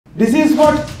this is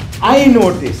what I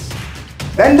notice.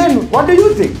 Then what do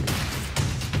you think?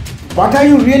 What are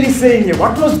you really saying here?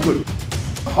 What was good?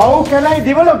 How can I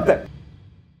develop that?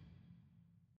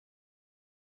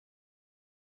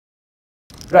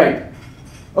 Right.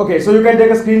 Okay, so you can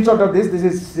take a screenshot of this.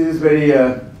 This is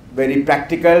very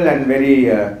practical and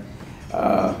very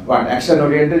action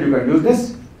oriented. You can use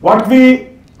this. What we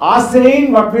are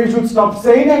saying, what we should stop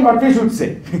saying, and what we should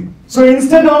say. So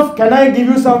instead of can I give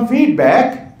you some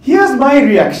feedback, here's my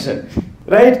reaction,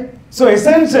 right? So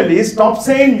essentially stop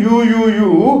saying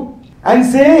you and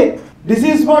say this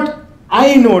is what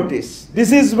I noticed,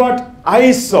 this is what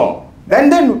I saw.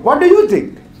 Then what do you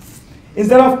think?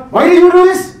 Instead of why did you do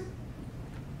this?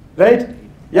 Right?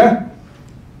 Yeah?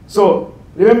 So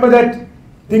remember that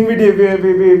thing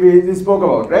we spoke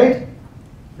about, right?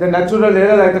 The natural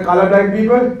error like the colorblind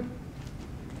people.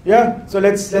 Yeah? So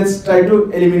let's try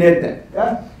to eliminate that.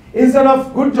 Yeah? Instead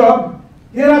of good job,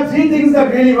 here are 3 things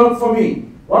that really work for me.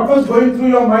 What was going through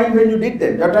your mind when you did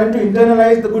them? You are trying to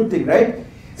internalize the good thing, right?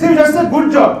 So you just said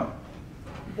good job.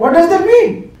 What does that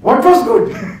mean? What was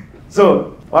good?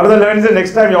 So one of the learnings is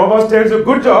next time your boss tells you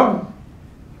good job,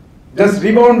 just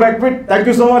rebound back with thank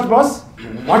you so much boss.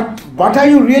 What are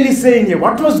you really saying here?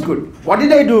 What was good? What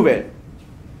did I do well?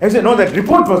 And you say no, that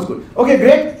report was good. Okay,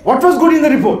 great. What was good in the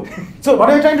report? So what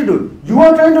are you trying to do? You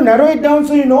are trying to narrow it down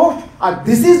so you know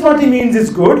this is what he means is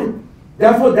good.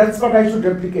 Therefore that's what I should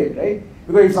replicate, right?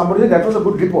 Because if somebody says that was a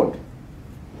good report.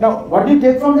 Now what do you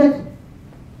take from that?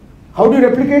 How do you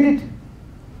replicate it?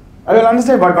 I will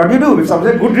understand what do you do if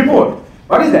somebody says good report?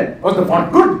 What is that? Was the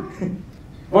font good?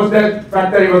 Was that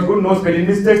fact that it was good, no spelling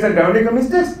mistakes and grammatical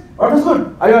mistakes? What was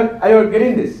good? Are you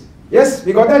getting this? Yes,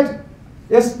 we got that?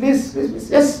 Yes, please,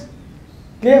 yes.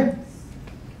 Clear?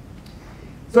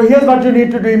 So here's what you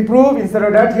need to do improve. Instead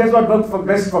of that, here's what worked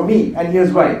best for me and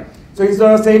here's why. So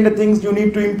instead of saying the things you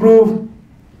need to improve,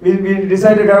 we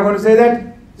decided we are going to say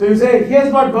that. So you say,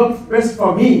 here's what worked best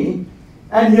for me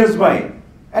and here's why.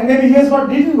 And maybe here's what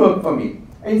didn't work for me.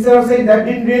 And instead of saying that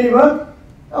didn't really work,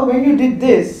 oh, when you did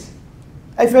this,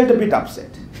 I felt a bit upset.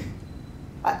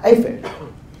 I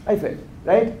felt,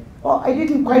 right? Oh, I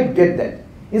didn't quite get that.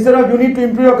 Instead of you need to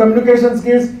improve your communication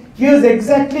skills, here's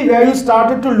exactly where you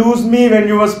started to lose me when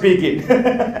you were speaking.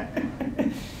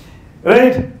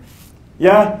 Right?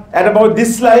 Yeah, at about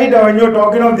this slide, when you're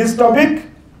talking of this topic,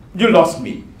 you lost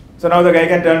me. So now the guy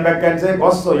can turn back and say,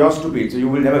 boss, so you're stupid, so you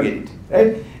will never get it.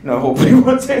 Right? No, hopefully you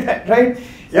won't say that, right?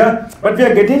 Yeah, but we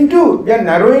are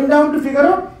narrowing down to figure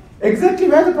out exactly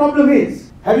where the problem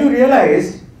is. Have you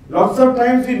realized, lots of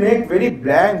times we make very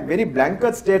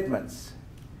blanket statements.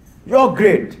 You're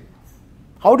great.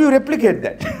 How do you replicate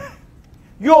that?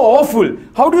 You're awful.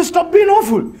 How do you stop being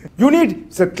awful?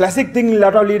 It's a classic thing a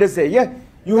lot of leaders say, yeah,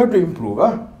 you have to improve.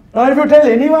 Huh? Now if you tell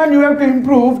anyone you have to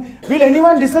improve, will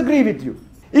anyone disagree with you?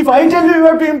 If I tell you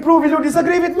have to improve, will you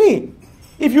disagree with me?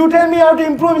 If you tell me I have to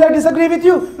improve, will I disagree with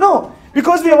you? No,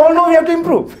 because we all know we have to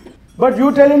improve. But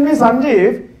you telling me,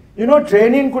 Sanjeev,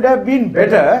 training could have been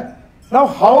better. Now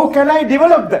how can I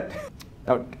develop that?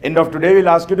 Now, end of today, we'll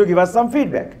ask you to give us some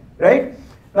feedback, right?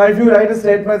 Now if you write a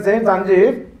statement saying,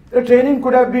 Sanjeev, the training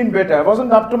could have been better,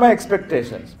 wasn't up to my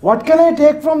expectations. What can I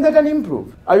take from that and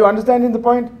improve? Are you understanding the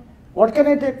point? What can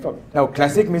I take from it? Now,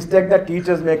 classic mistake that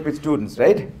teachers make with students,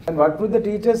 right? And what would the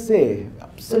teachers say?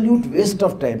 Absolute waste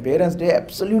of time. Parents say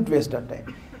absolute waste of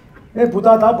time. Any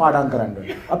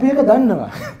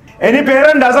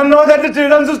parent doesn't know that the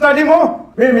children should study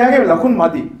more?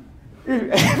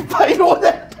 I know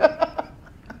that.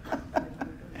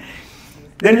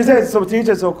 Then you say, so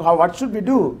teacher, so what should we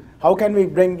do? How can we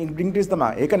increase the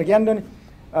mark?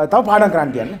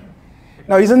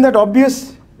 Now, isn't that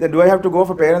obvious? Then do I have to go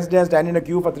for Parents' Day and stand in a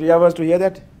queue for 3 hours to hear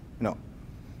that? No.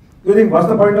 You think, what's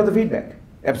the point of the feedback?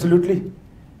 Absolutely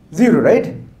zero,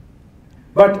 right?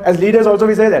 But as leaders also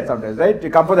we say that sometimes, right? You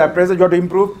come for the appraisal, you have to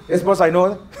improve. Yes, boss, I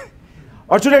know.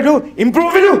 What should I do?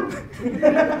 Improve with you.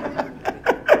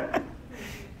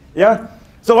 Yeah?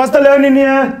 So what's the learning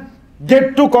here?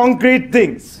 Get to concrete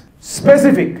things.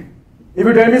 Specific. If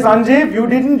you tell me, Sanjeev,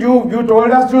 you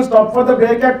told us to stop for the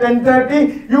break at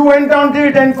 10:30, you went down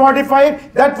till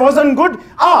 10:45, that wasn't good.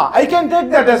 I can take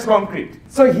that as concrete.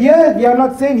 So here, we are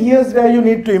not saying here's where you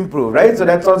need to improve, right? So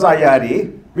that's also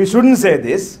IRE. We shouldn't say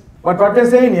this. But what we're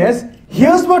saying is,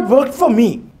 here's what worked for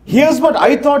me. Here's what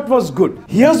I thought was good.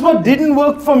 Here's what didn't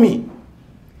work for me.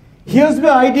 Here's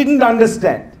where I didn't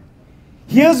understand.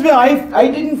 Here's where I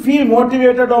didn't feel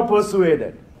motivated or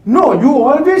persuaded. No, you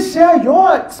always share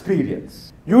your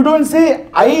experience. You don't say,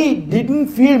 I didn't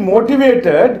feel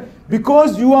motivated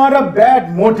because you are a bad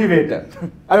motivator.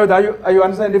 Are you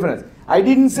understanding the difference? I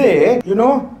didn't say,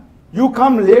 you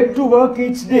come late to work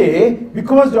each day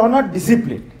because you're not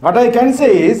disciplined. What I can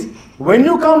say is, when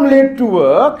you come late to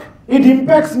work, it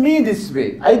impacts me this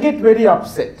way. I get very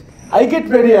upset. I get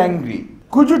very angry.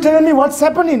 Could you tell me what's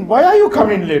happening? Why are you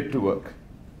coming late to work?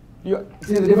 You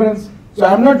see the difference? So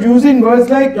I'm not using words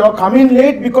like you're coming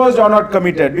late because you're not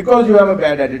committed, because you have a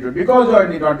bad attitude, because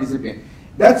you're not disciplined.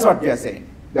 That's what we are saying,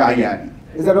 the IRE.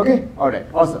 Is that okay? Alright,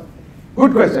 awesome.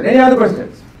 Good question. Any other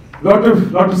questions? Lot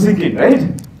to sink in,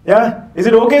 right? Yeah? Is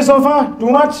it okay so far? Too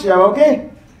much? Yeah, okay?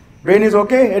 Brain is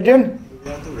okay, Adrian?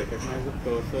 You have to recognize the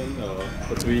person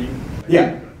for doing.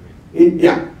 Yeah.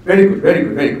 Yeah, very good, very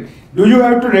good, very good. Do you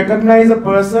have to recognize a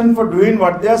person for doing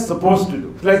what they are supposed to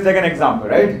do? Let's take an example,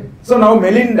 right? So now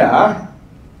Melinda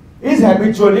is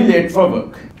habitually late for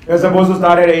work. You're supposed to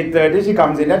start at 8:30, she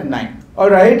comes in at 9.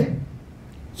 Alright?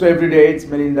 So every day it's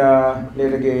Melinda,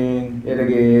 late again, late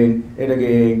again, late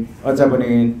again, what's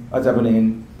happening, what's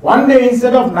happening. One day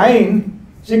instead of 9,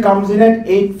 she comes in at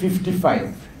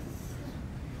 8:55.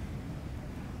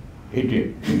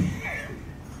 Idiot.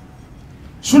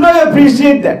 Should I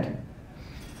appreciate that?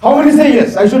 How many say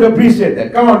yes, I should appreciate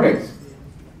that? Come on guys.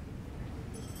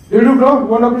 Do you look, no? You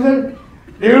want to appreciate?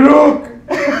 Do you look?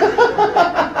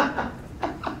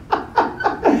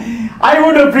 I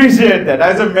would appreciate that.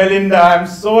 I said, Melinda, I'm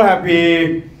so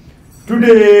happy.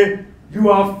 Today, you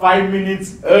are 5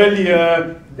 minutes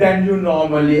earlier than you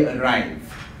normally arrive.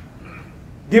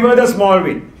 Give her the small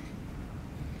win.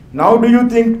 Now, do you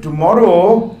think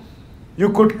tomorrow you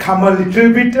could come a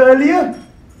little bit earlier?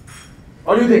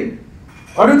 What do you think?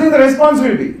 What do you think the response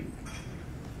will be?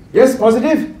 Yes,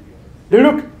 positive? Do you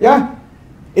look? Yeah?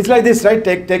 It's like this, right?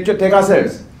 Take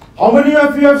ourselves. How many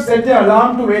of you have set the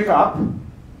alarm to wake up,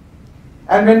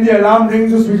 and when the alarm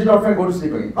rings, you switch it off and go to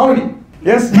sleep again? How many?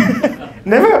 Yes?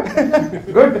 Never?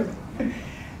 Good.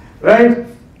 Right?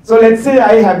 So let's say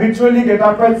I habitually get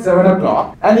up at 7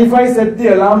 o'clock, and if I set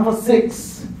the alarm for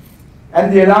 6,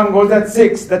 and the alarm goes at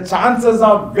 6, the chances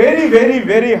are very, very,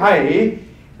 very high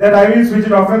that I will switch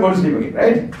it off and go to sleep again,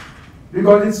 right?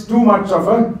 Because it's too much of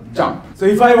a jump. So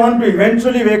if I want to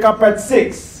eventually wake up at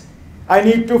 6, I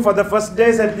need to, for the first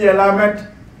day, set the alarm at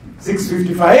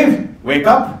 6:55, wake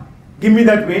up, give me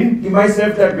that win, give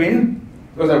myself that win,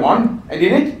 because I won, I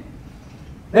did it.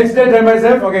 Next day, tell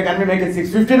myself, okay, can we make it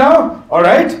 6:50 now?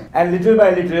 Alright, and little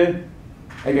by little,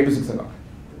 I get to 6 o'clock.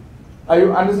 Are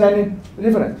you understanding the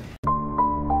difference?